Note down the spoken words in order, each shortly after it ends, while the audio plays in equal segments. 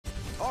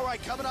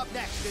right, coming up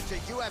next, it's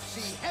a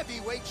UFC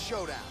heavyweight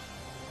showdown.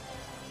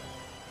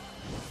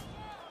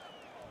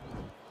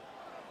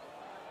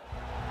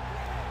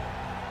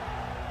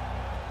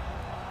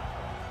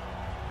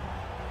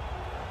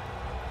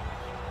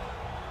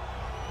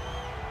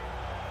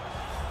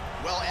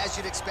 Well, as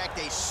you'd expect,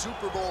 a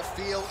Super Bowl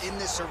feel in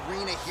this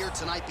arena here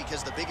tonight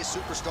because the biggest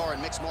superstar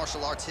in mixed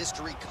martial arts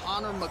history,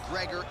 Conor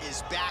McGregor,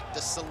 is back. The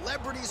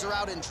celebrities are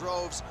out in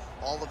droves,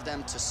 all of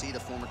them to see the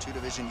former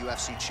two-division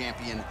UFC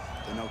champion,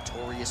 the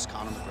notorious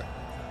Conor McGregor.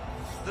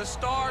 The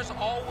stars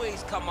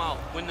always come out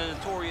when the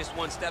notorious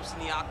one steps in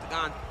the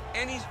octagon,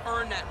 and he's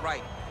earned that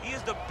right. He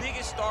is the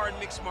biggest star in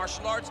mixed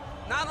martial arts,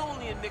 not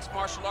only in mixed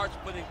martial arts,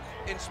 but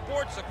in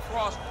sports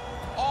across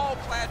all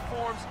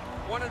platforms.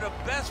 One of the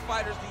best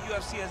fighters the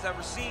UFC has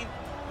ever seen.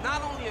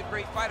 Not only a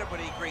great fighter, but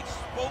a great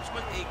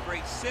spokesman, a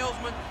great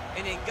salesman,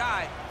 and a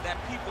guy that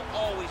people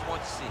always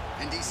want to see.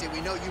 And DC,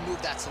 we know you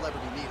move that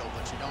celebrity needle,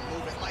 but you don't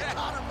move it like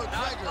Conor McGregor.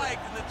 Not like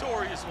the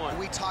notorious one.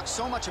 We talk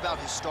so much about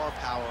his star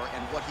power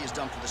and what he has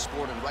done for the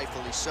sport, and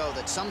rightfully so,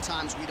 that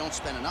sometimes we don't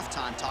spend enough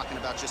time talking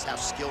about just how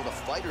skilled a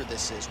fighter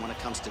this is when it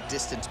comes to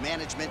distance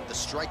management, the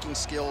striking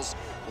skills.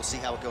 We'll see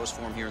how it goes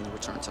for him here in the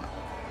return tonight.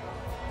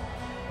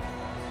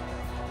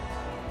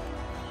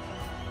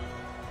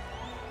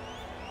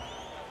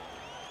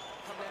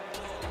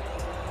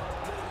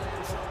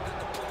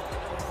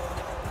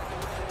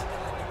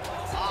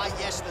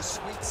 Yes, the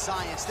sweet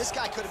science. This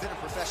guy could have been a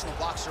professional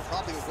boxer,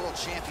 probably a world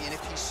champion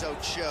if he so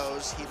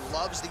chose. He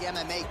loves the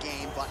MMA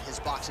game, but his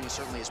boxing is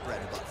certainly his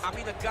bread and butter. I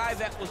mean, a guy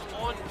that was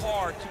on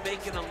par to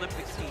make an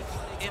Olympic team,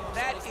 and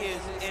that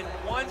is in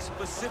one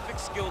specific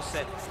skill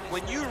set.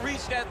 When you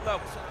reach that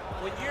level,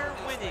 when you're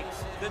winning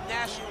the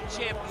national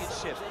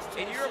championship,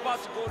 and you're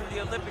about to go to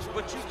the Olympics,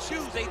 but you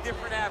choose a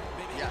different avenue,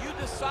 you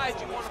decide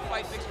you want to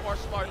fight mixed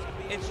martial arts,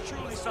 it's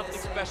truly something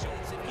special.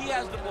 He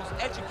has the most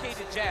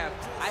educated jab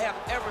I have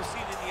ever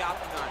seen in the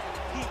octagon.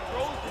 He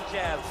throws the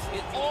jab,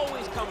 it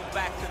always comes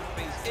back to the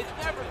face. It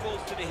never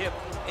goes to the hip.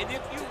 And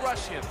if you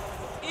rush him,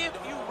 he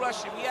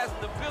has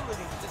an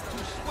ability to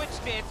switch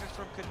stances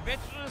from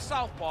conventional to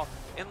southpaw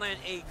and land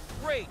a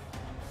great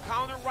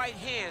counter right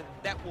hand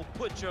that will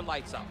put your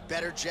lights out.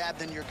 Better jab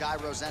than your guy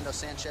Rosendo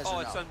Sanchez? Oh,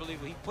 it's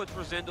unbelievable. He puts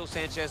Rosendo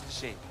Sanchez to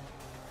shame.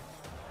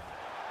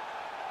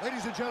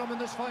 Ladies and gentlemen,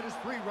 this fight is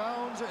 3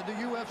 rounds in the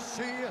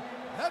UFC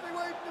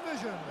heavyweight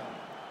division.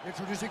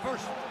 Introducing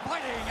first,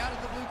 fighting out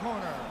of the blue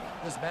corner.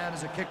 This man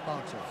is a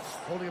kickboxer,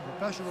 holding a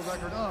professional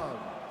record of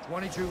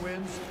 22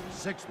 wins,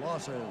 6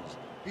 losses.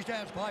 He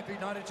stands 5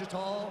 feet 9 inches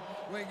tall,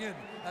 weighing in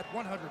at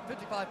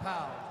 155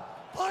 pounds.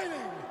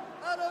 Fighting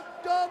out of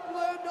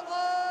Dublin,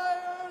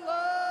 Ireland,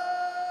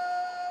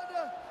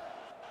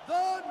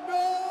 the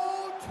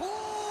notorious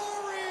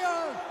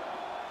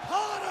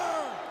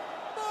Conor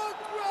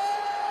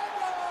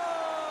McGregor!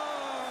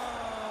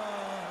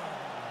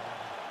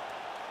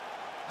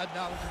 And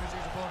now introducing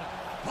his opponent,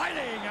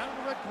 fighting out of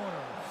the red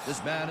corner.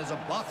 This man is a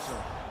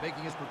boxer,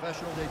 making his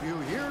professional debut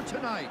here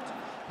tonight.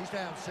 He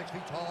stands 6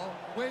 feet tall,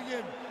 weighing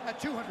in at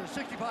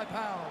 265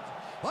 pounds.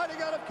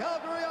 Fighting out of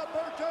Calgary,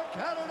 Alberta,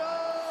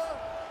 Canada,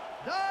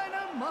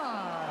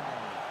 Dynamite.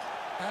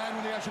 And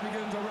when the action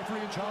begins, our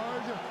referee in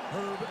charge,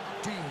 Herb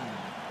Dean.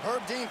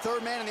 Herb Dean,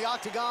 third man in the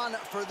octagon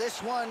for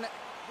this one.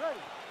 Ready.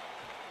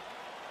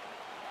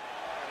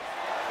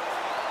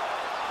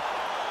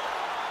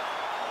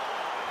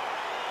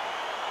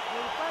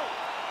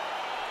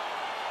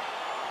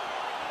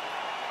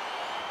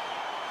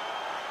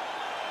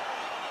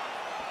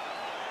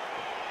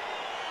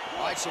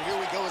 All right, so here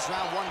we go as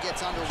round 1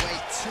 gets underway.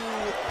 2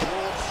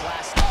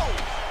 world-class. Oh!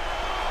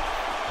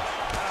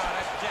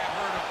 That jab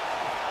hurt him.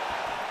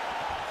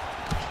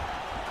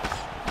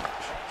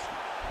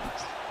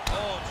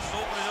 Oh, just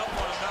opening up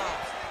on him now.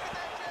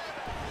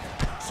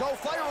 So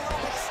fighter a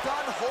little bit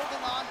stunned,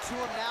 holding on to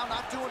him now,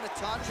 not doing a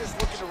ton, just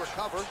looking to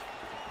recover.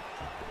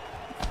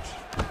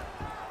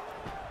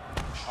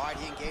 All right,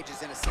 he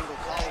engages in a single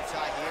collar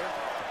tie here.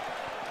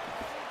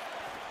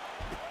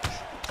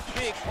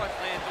 Big punch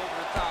lands over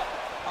the top.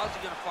 How's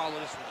he gonna follow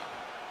this one?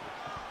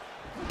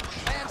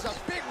 Lands a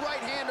big right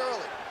hand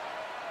early.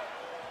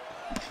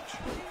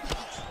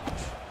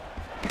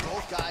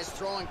 Both guys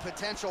throwing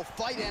potential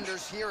fight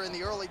enders here in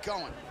the early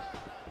going.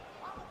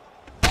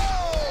 Oh!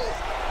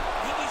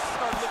 He needs to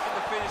start looking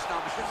to finish now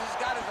because he's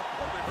got his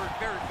opponent hurt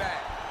very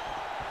bad.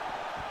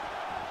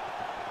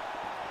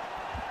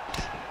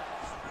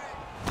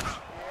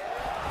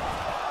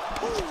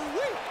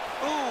 Ooh-wee!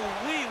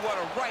 Ooh-wee, what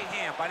a right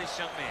hand by this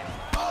young man.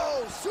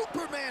 Oh,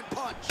 Superman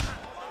punch!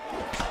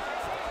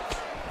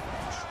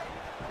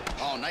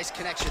 Oh, nice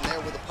connection there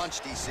with a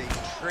punch, DC.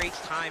 Great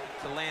time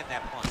to land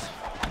that punch.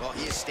 Well,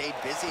 he has stayed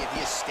busy and he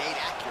has stayed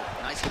accurate.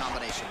 Nice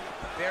combination.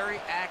 Very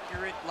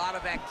accurate, a lot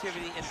of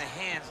activity, and the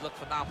hands look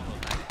phenomenal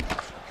tonight.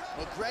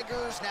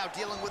 McGregor's now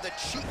dealing with a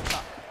cheek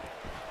cut.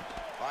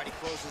 All right, he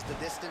closes the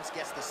distance,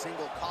 gets the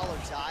single collar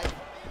tie.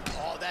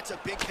 Oh, that's a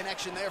big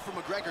connection there for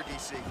McGregor,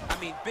 DC. I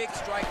mean, big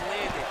strike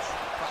landed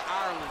for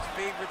Ireland's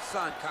favorite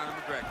son, Conor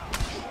McGregor.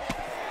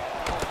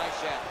 Oh, nice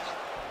shot.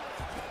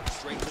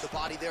 Straight to the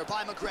body there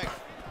by McGregor.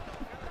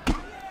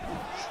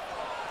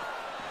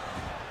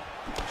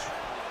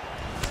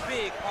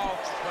 big,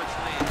 powerful punch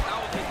lands.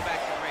 Now we're getting back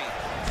to range.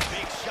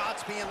 Big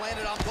shots being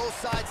landed on both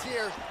sides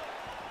here.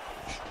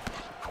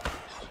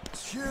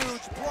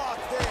 Huge block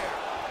there.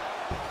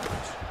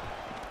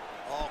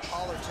 Oh,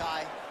 collar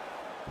tie.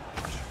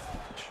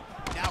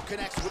 Now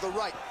connects with a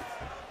right.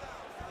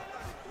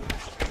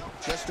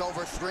 Just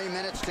over 3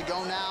 minutes to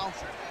go now.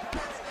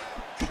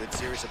 Good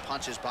series of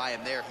punches by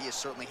him there. He has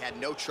certainly had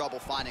no trouble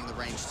finding the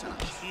range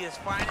tonight. He is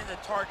finding the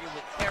target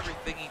with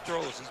everything he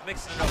throws. He's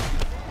mixing it up.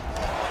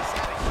 Oh, he's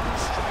had a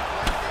huge strike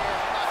right there.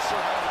 I'm not sure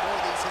how many more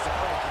of these his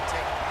opponent can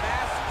take.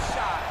 Massive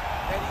shot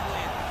that he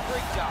landed.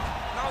 Great job.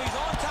 Now he's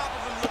on top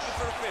of him looking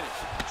for the finish.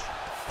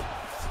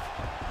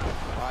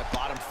 All right,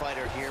 bottom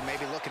fighter here,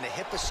 maybe looking to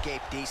hip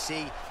escape,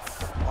 DC.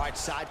 All right,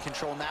 side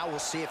control now. We'll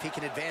see if he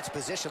can advance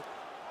position.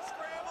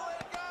 Scramble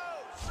and go!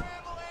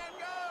 Scramble and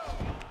go!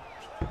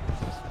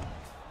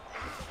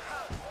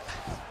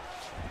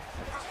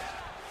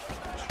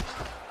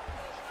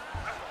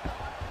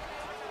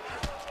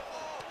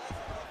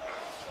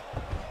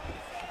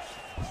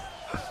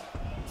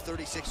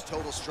 36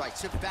 total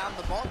strikes have found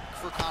the mark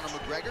for Conor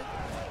McGregor.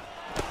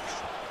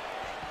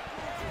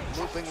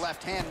 Looping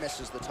left hand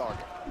misses the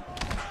target.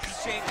 He's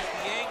changing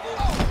the angle.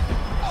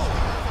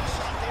 Perfect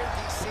shot there,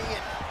 DC,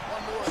 and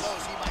one more of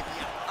those, he might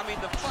be out. I mean,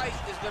 the fight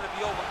is going to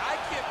be over. I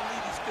can't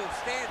believe he's still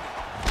standing.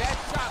 That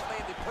shot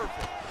landed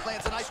perfect.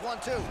 Lands a nice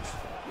 1-2.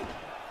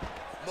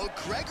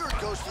 McGregor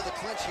goes for the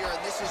clinch here,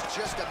 and this is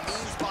just a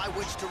means by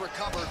which to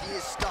recover. He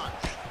is stunned.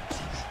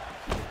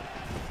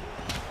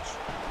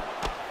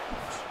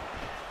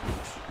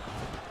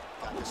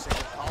 Got the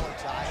single collar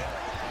tie.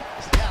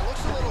 Yeah,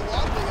 looks a little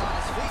wobbly on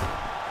his feet.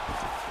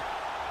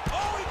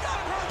 Oh, he got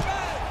him hurt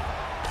bad.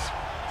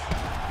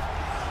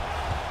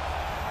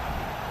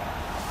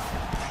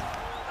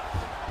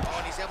 Oh,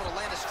 and he's able to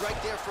land a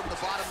strike there from the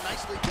bottom.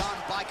 Nicely done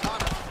by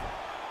Conor.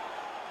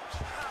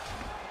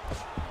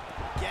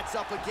 Gets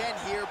up again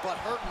here, but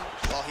hurting.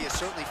 Well, he has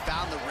certainly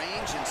found the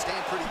range and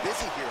staying pretty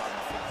busy here on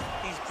the field.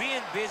 He's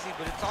being busy,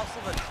 but it's also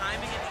the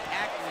timing and the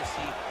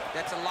accuracy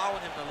that's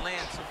allowing him to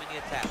land so many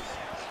attacks.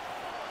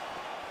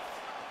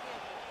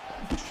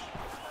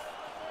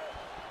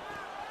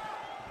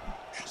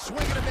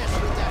 Swing and a miss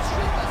with that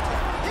straight left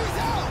hand. He's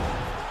out!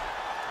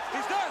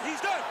 He's done,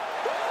 he's done!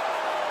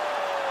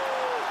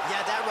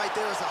 Yeah, that right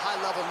there is a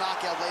high-level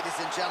knockout, ladies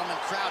and gentlemen.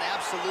 Crowd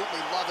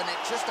absolutely loving it.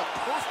 Just a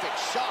perfect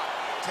shot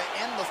to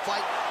end the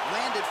fight.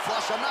 Landed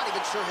flush. I'm not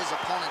even sure his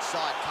opponent saw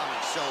it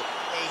coming. So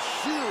a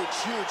huge,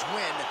 huge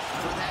win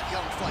for that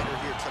young fighter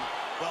here tonight.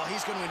 Well,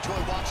 he's going to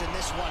enjoy watching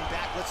this one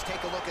back. Let's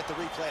take a look at the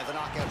replay of the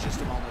knockout just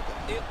a moment ago.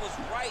 It was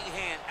right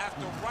hand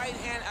after right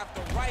hand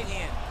after right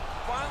hand.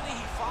 Finally,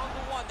 he found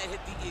the one that hit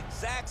the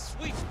exact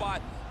sweet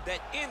spot that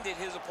ended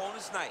his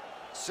opponent's night.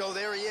 So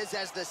there he is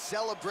as the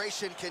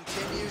celebration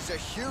continues. A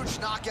huge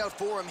knockout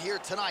for him here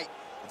tonight.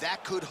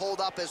 That could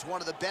hold up as one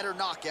of the better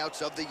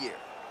knockouts of the year.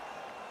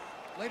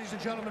 Ladies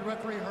and gentlemen,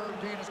 referee Herb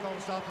Dean has called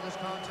a stop to this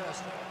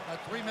contest at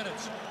 3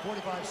 minutes,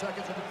 45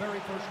 seconds of the very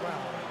first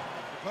round.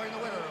 Declaring the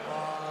winner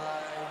by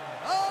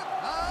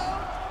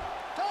knockout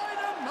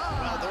dynamite.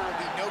 Well, there will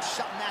be no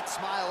shutting that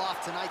smile off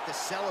tonight. The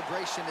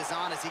celebration is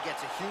on as he gets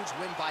a huge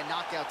win by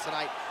knockout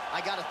tonight. I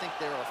got to think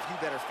there are a few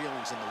better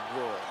feelings in the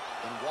world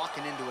than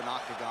walking into an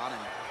octagon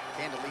and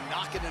candidly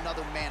knocking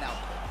another man out.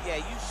 Yeah,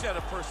 you shut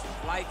a person's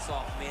lights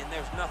off, man.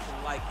 There's nothing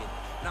like it.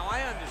 Now,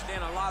 I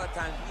understand a lot of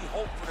times we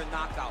hope for the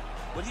knockout,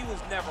 but he was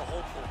never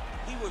hopeful.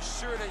 He was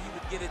sure that he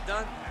would get it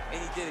done, and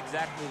he did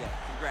exactly that.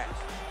 Congrats.